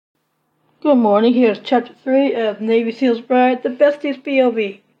Good morning. Here's Chapter 3 of Navy SEAL's Bride, the Besties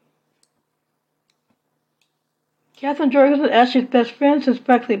POV. Catherine Jorgensen, Ashley's best friend since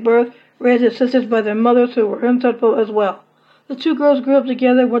practically birth, raised as sisters by their mothers who were inseparable as well. The two girls grew up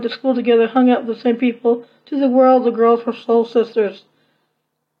together, went to school together, hung out with the same people. To the world, the girls were soul sisters.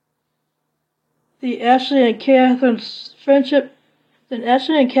 Ashley and Catherine's friendship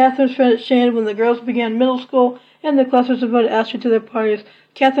changed when the girls began middle school and the classes invited Ashley to their parties.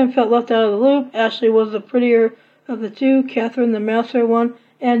 Catherine felt left out of the loop. Ashley was the prettier of the two, Catherine the mouser one,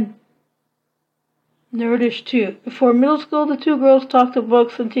 and nerdish too. Before middle school, the two girls talked of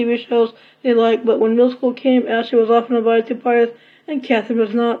books and TV shows they liked, but when middle school came, Ashley was often invited to parties and Catherine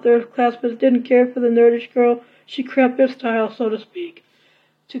was not. Their classmates didn't care for the nerdish girl. She cramped their style, so to speak.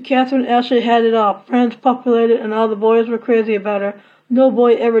 To Catherine, Ashley had it all. Friends, populated, and all the boys were crazy about her. No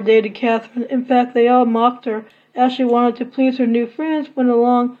boy ever dated Catherine. In fact, they all mocked her. Ashley wanted to please her new friends, went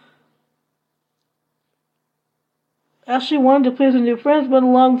along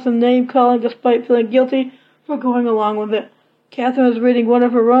with some name-calling despite feeling guilty for going along with it. Catherine was reading one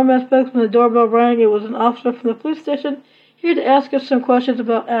of her romance books when the doorbell rang. It was an officer from the police station, here to ask us some questions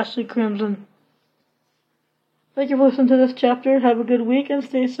about Ashley Crimson. Thank you for listening to this chapter. Have a good week and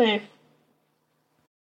stay safe.